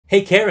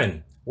Hey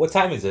Karen, what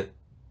time is it?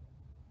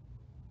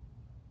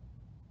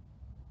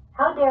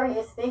 How dare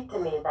you speak to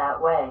me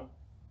that way?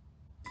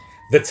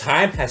 The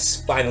time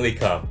has finally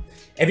come.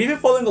 If you've been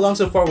following along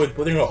so far with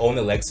building our own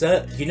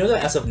Alexa, you know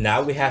that as of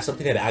now we have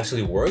something that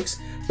actually works,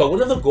 but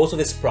one of the goals of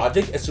this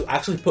project is to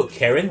actually put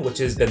Karen, which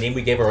is the name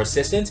we gave our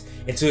assistant,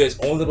 into its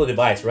own little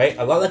device, right?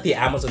 A lot like the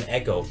Amazon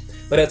Echo.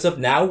 But as of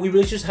now, we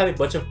really just have a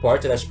bunch of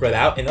parts that are spread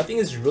out and nothing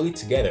is really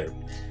together.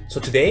 So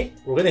today,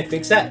 we're going to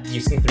fix that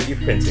using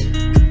 3D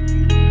printing.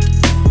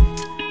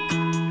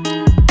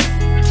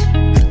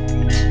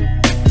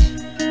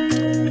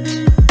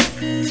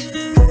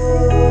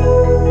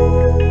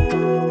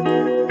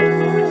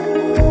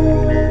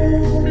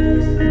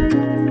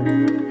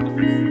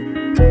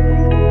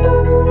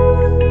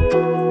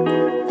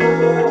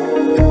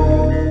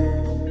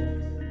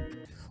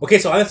 Okay,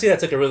 so honestly that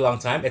took a really long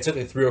time. It took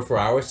like 3 or 4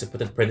 hours to put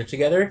the printer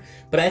together,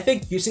 but I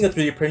think using a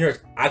 3D printer is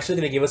actually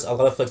going to give us a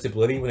lot of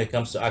flexibility when it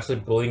comes to actually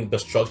building the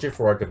structure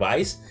for our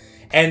device.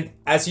 And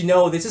as you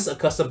know, this is a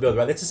custom build,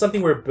 right? This is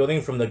something we're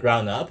building from the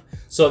ground up.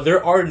 So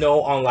there are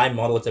no online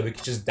models that we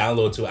can just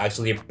download to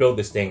actually build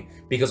this thing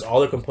because all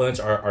the components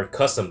are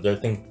custom. They're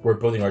things we're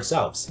building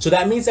ourselves. So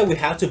that means that we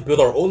have to build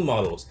our own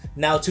models.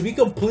 Now, to be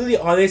completely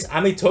honest,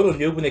 I'm a total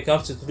noob when it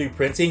comes to 3D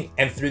printing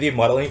and 3D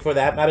modeling for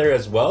that matter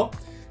as well.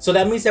 So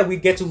that means that we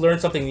get to learn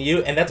something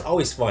new, and that's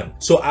always fun.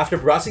 So after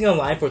browsing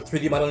online for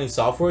 3D modeling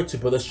software to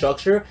build a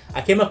structure,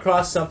 I came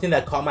across something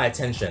that caught my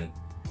attention.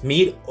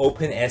 Meet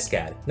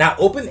openSCAD. Now,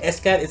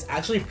 openSCAD is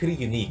actually pretty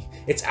unique.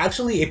 It's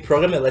actually a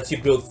program that lets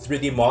you build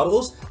 3D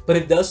models, but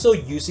it does so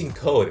using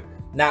code.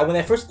 Now, when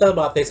I first thought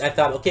about this, I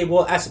thought, okay,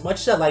 well, as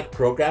much as I like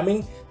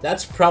programming,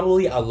 that's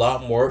probably a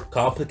lot more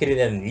complicated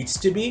than it needs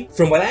to be.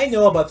 From what I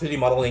know about 3D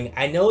modeling,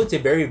 I know it's a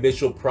very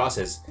visual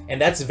process,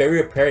 and that's very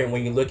apparent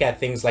when you look at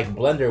things like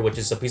Blender, which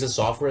is a piece of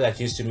software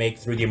that's used to make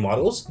 3D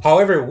models.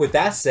 However, with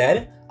that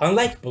said,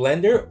 unlike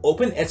Blender,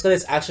 openSCAD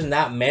is actually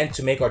not meant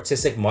to make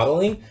artistic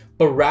modeling,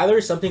 but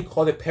rather something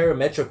called a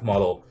parametric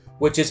model,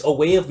 which is a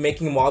way of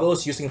making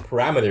models using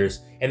parameters,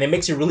 and it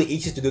makes it really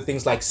easy to do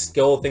things like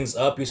scale things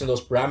up using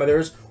those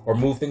parameters or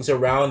move things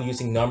around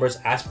using numbers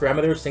as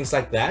parameters, things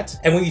like that.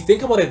 And when you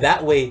think about it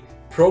that way,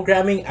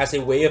 programming as a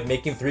way of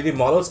making 3D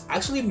models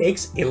actually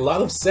makes a lot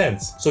of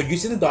sense. So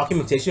using the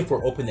documentation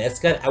for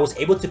openSCAD, I was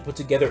able to put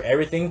together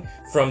everything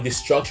from the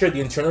structure, the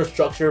internal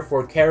structure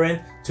for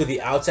Karen, to the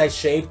outside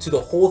shape, to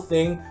the whole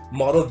thing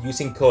modeled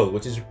using code,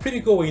 which is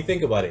pretty cool when you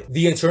think about it.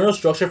 The internal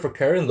structure for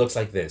Karen looks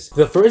like this.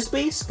 The first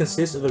base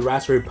consists of the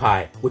Raspberry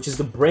Pi, which is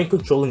the brain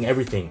controlling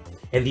everything,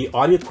 and the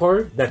audio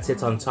card that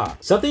sits on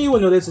top. Something you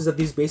will notice is that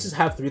these bases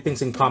have 3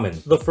 things in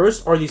common. The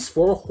first are these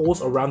 4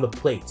 holes around the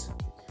plate.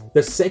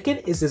 The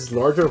second is this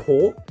larger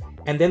hole,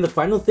 and then the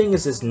final thing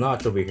is this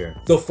notch over here.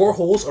 The 4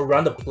 holes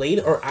around the plate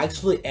are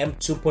actually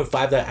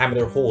M2.5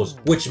 diameter holes,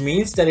 which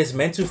means that it's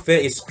meant to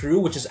fit a screw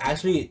which is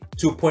actually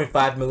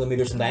 2.5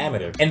 millimeters in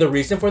diameter. And the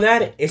reason for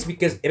that is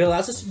because it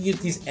allows us to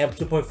use these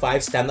M2.5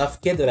 standoff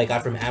kit that I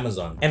got from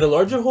Amazon. And the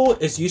larger hole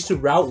is used to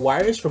route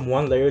wires from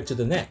one layer to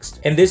the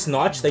next. And this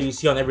notch that you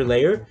see on every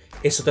layer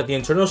is so that the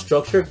internal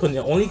structure can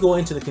only go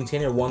into the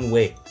container one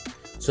way,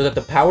 so that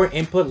the power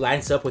input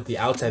lines up with the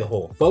outside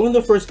hole. Following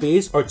the first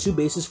base are 2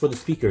 bases for the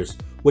speakers,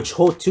 which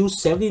hold 2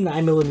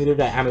 79mm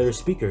diameter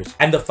speakers.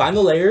 And the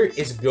final layer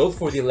is built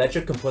for the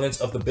electric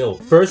components of the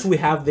build. First, we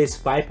have this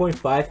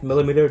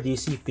 5.5mm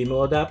DC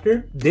female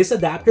adapter. This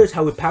adapter is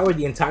how we power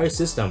the entire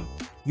system,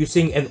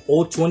 using an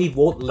old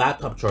 20-volt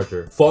laptop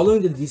charger.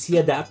 Following the DC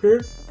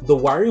adapter, the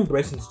wiring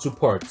breaks into 2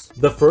 parts.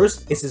 The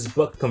first is this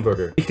buck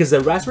converter. Because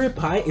the Raspberry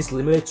Pi is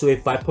limited to a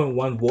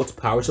 5.1 volt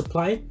power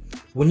supply,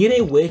 we need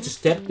a way to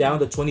step down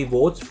the 20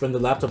 volts from the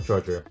laptop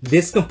charger.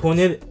 This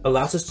component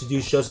allows us to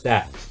do just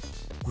that.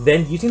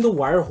 Then, using the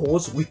wire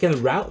holes, we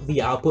can route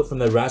the output from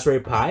the Raspberry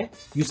Pi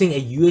using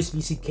a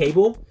USB-C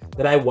cable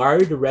that I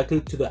wired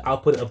directly to the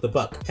output of the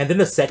buck. And then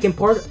the second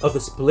part of the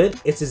split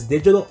is this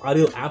digital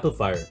audio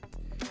amplifier.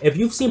 If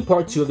you've seen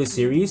part 2 of this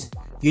series,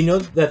 you know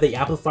that the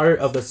amplifier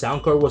of the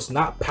sound card was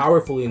not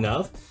powerful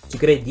enough to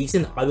get a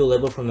decent audio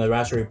level from the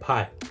Raspberry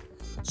Pi.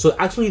 So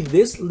actually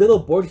this little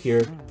board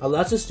here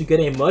allows us to get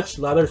a much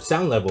louder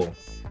sound level.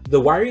 The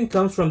wiring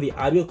comes from the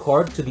audio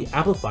card to the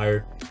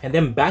amplifier and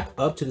then back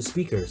up to the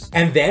speakers.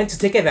 And then to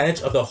take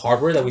advantage of the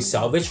hardware that we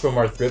salvaged from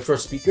our thrift store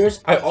speakers,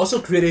 I also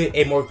created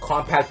a more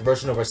compact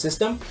version of our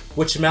system,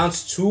 which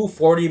mounts 2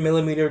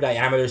 40mm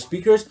diameter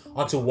speakers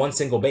onto one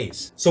single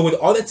base. So with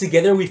all that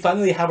together, we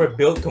finally have our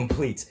build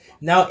complete.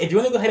 Now, if you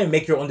want to go ahead and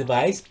make your own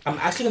device, I'm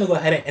actually going to go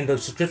ahead and in the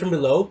description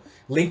below,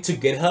 link to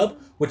GitHub,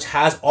 which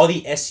has all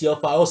the STL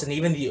files and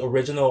even the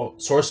original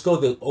source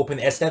code, the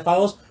openSCAD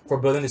files for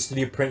building this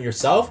 3D print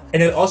yourself.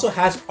 And it also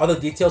has all the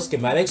detailed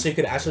schematics, so you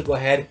could actually go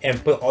ahead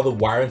and put all the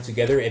wiring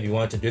together if you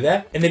wanted to do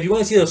that. And if you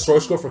want to see the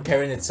source code for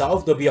Karen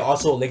itself, there'll be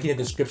also a link in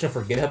the description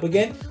for GitHub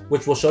again,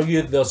 which will show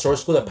you the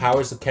source code that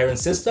powers the Karen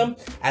system,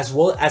 as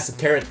well as the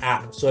Karen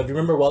app. So if you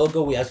remember a while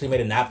ago, we actually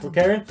made an app for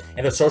Karen,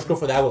 and the source code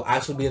for that will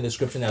actually be in the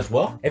description as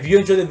well. If you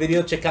enjoyed the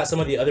video, check out some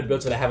of the other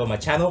builds that I have on my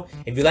channel.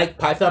 If you like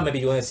Python, maybe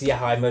you want to see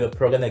how I made a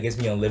program that gives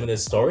me unlimited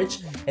storage.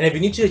 And if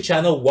you're new to the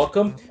channel,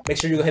 welcome. Make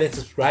sure you go ahead and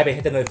subscribe and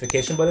hit the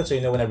notification button so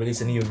you know when I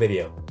release a new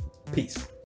video. Peace.